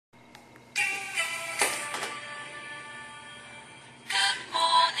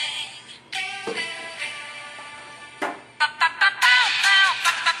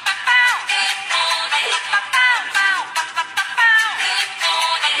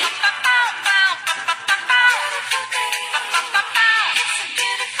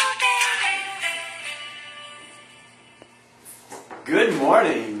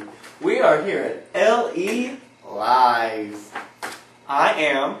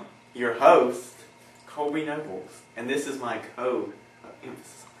your host, Colby Nobles, and this is my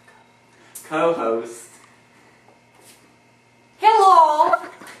emphasis on the co-host. Hello,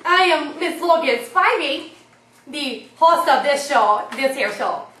 I am Miss Logan Spivey, the host of this here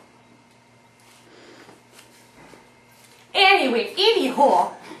show.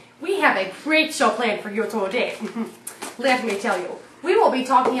 Anyhow, we have a great show planned for you today. Let me tell you, we will be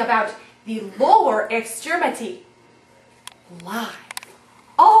talking about the lower extremity live.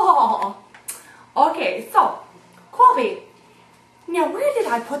 Oh, okay, so, Colby, now where did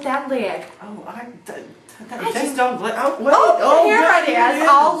I put that leg? Just don't let. Here it is.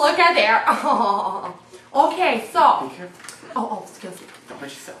 Oh, look at there. Oh, okay, so. Be careful. Oh, excuse me. Don't hurt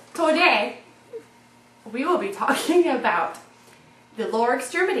yourself. Today, we will be talking about the lower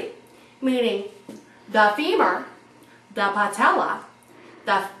extremity, meaning the femur, the patella,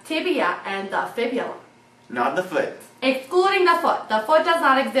 the tibia, and the fibula. Not the foot. Excluding the foot. The foot does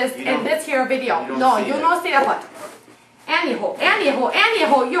not exist in this here video. No, you don't see the foot.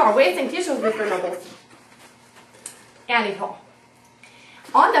 Anyhow, you are wasting tissues, Mr. Nobles. Anyhow,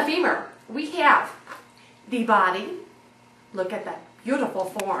 on the femur, we have the body. Look at that beautiful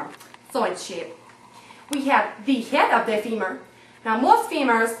form, so in shape. We have the head of the femur. Now, most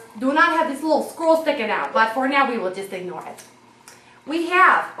femurs do not have this little scroll sticking out, but for now, we will just ignore it. We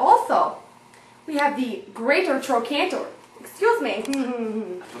have the greater trochanter. Excuse me.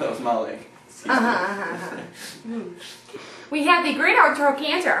 That was my leg. We have the greater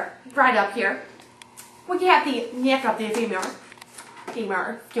trochanter right up here. We have the neck of the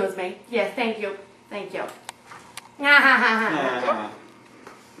femur. Excuse me. Yes, thank you.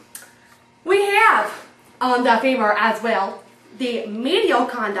 We have on the femur as well the medial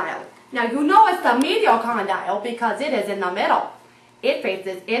condyle. Now you know it's the medial condyle because it is in the middle. It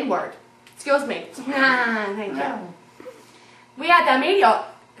faces inward. Excuse me. Thank you. We have the medial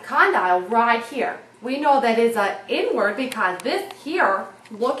condyle right here. We know that it's an inward because this here,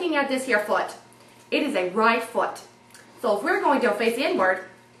 looking at this here foot, it is a right foot. So if we're going to face inward,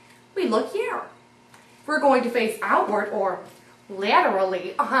 we look here. If we're going to face outward or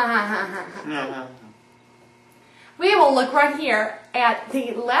laterally, we will look right here at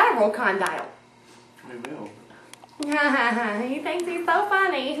the lateral condyle. We will. He thinks he's so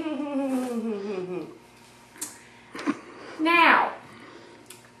funny. Now,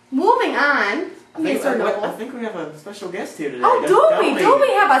 moving on, Mr. Noble. I think we have a special guest here today. Oh, do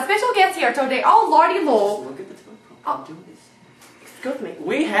we have a special guest here today? Oh, Lordy Lord. Look at the teleprompter. Oh. Do this. Excuse me.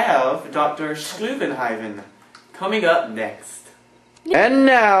 We have Dr. Schluvenhaven coming up next. And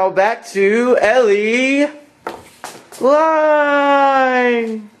now back to Ellie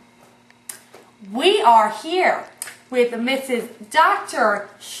Line. We are here with Mrs. Dr.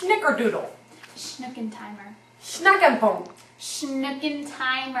 Schnickerdoodle. Schnuckentimer. Schnackenboom.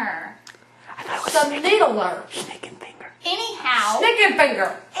 Schnuckentimer. The needler. Schnickenfinger. Anyhow.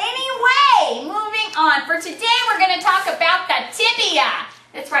 Schnickenfinger. Anyway, moving on. For today, we're going to talk about the tibia.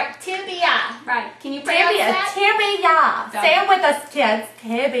 That's right, tibia. Right. Can you pronounce that? Tibia. Say it with us, kids.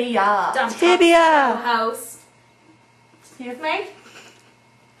 Tibia. Tibia. Host. Excuse me?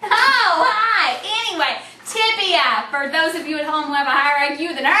 Oh, hi. Anyway, tibia. For those of you at home who have a higher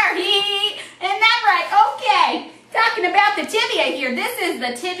IQ than her, isn't that right? Okay. Talking about the tibia here. This is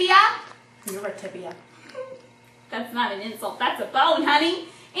the tibia. You're a tibia. That's not an insult. That's a bone, honey.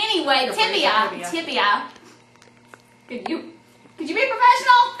 Anyway, tibia. Could you be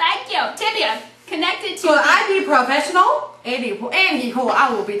professional? Thank you. Tibia connected to. Could I be professional? Anyhow,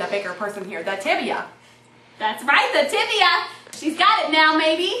 I will be the bigger person here. The tibia. That's right, the tibia. She's got it now,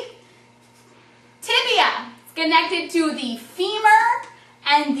 maybe. Tibia. It's connected to the femur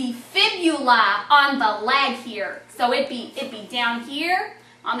and the fibula on the leg here. So it'd be down here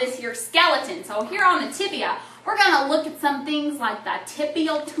on this here skeleton. So here on the tibia, we're gonna look at some things like the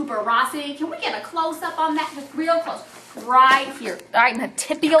tibial tuberosity. Can we get a close up on that? Just real close. Right here. Right in the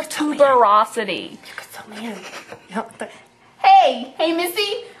tibial tuberosity. You could zoom in. Hey,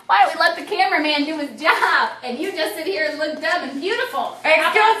 Missy. Why don't we let the cameraman do his job and you just sit here and look dumb and beautiful?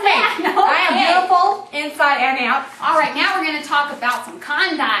 Excuse me. No, I am beautiful inside and out. All right, now we're going to talk about some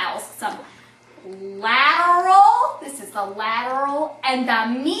condyles, some lateral. This is the lateral and the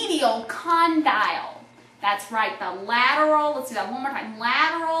medial condyle. That's right, the lateral. Let's do that one more time.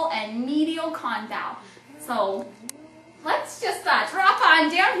 Lateral and medial condyle. So let's just drop on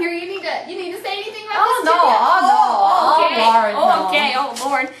down here. You need to say anything about this? No. Okay. Oh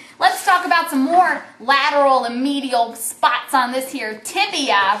Lord. Let's talk about some more lateral and medial spots on this here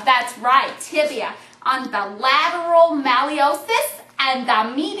tibia. That's right, tibia. On the lateral malleosus and the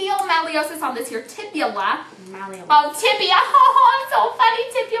medial malleosus on this here tibula. Malleolus. Oh, tibia. Oh, I'm so funny,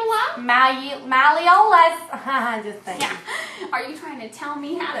 tibula. malleolus. Just saying. Yeah. Are you trying to tell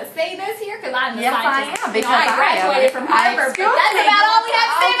me how to say this here? Because I'm the Yes, I scientist. am, because I graduated from Harvard. But that's about all we have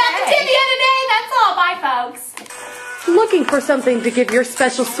to say about the tibia today. That's all. Bye, folks. Looking for something to give your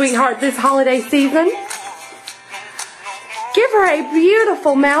special sweetheart this holiday season? Give her a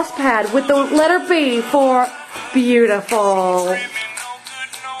beautiful mouse pad with the letter B for beautiful.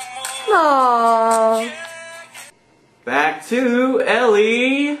 Aww. Back to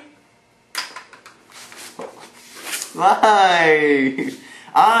Ellie. Hi.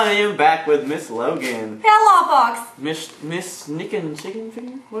 I am back with Miss Logan. Hello, Fox. Miss Nicken Chicken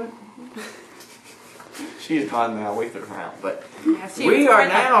Finger? What? She's gone now. We threw her out, but we are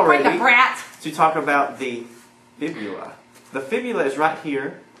now ready to talk about the fibula. The fibula is right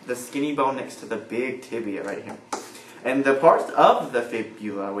here, the skinny bone next to the big tibia right here. And the parts of the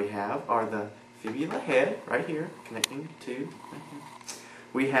fibula we have are the fibula head right here, connecting to right here.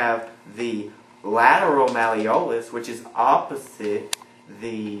 We have the lateral malleolus, which is opposite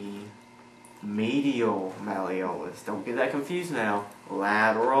the medial malleolus. Don't get that confused now.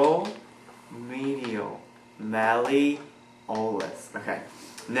 Lateral, medial, malleolus. Okay.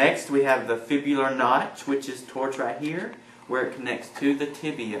 Next, we have the fibular notch, which is towards right here, where it connects to the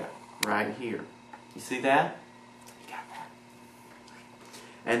tibia, right here. You see that? You got that.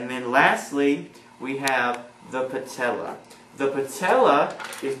 And then lastly, we have the patella. The patella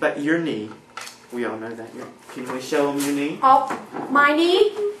is by your knee. We all know that. Can we show them your knee? Oh, my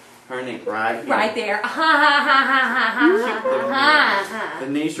knee? Her knee, right here. Right there. The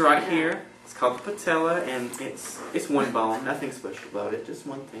knee's right here. It's called the patella, and it's one bone. Nothing special about it, just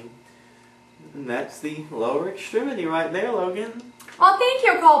one thing. And that's the lower extremity right there, Logan. Well, thank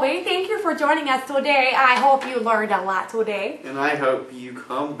you, Colby. Thank you for joining us today. I hope you learned a lot today. And I hope you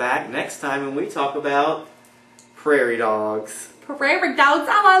come back next time when we talk about prairie dogs. Prairie dogs?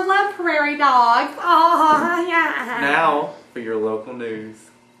 Oh, I love prairie dogs. Oh, yeah. Now for your local news.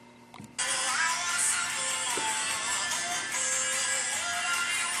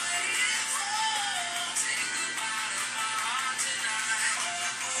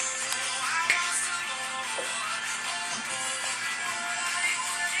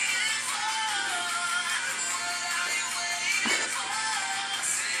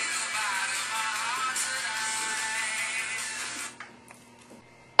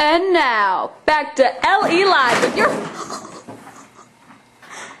 And now, back to LE Live with your...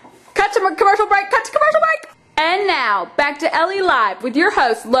 Cut to commercial break, cut to commercial break! And now, back to LE Live with your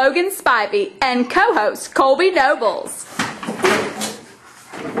host, Logan Spivey, and co-host, Colby Nobles.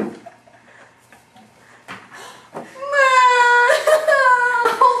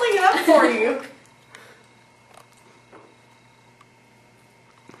 Holding it up for you.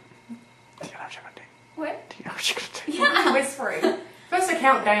 What? Do you know what you're going to do? Yeah. Whispering. Supposed to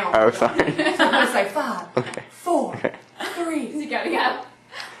count down. Oh, sorry. I'm going to say 5, Okay. 4, Okay. 3. You gotta go.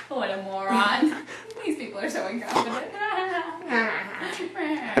 What a moron. These people are so incompetent.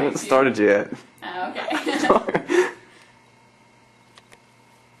 I haven't started yet. Oh, okay.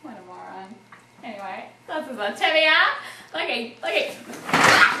 What a moron. Anyway, this is a tibia. Look at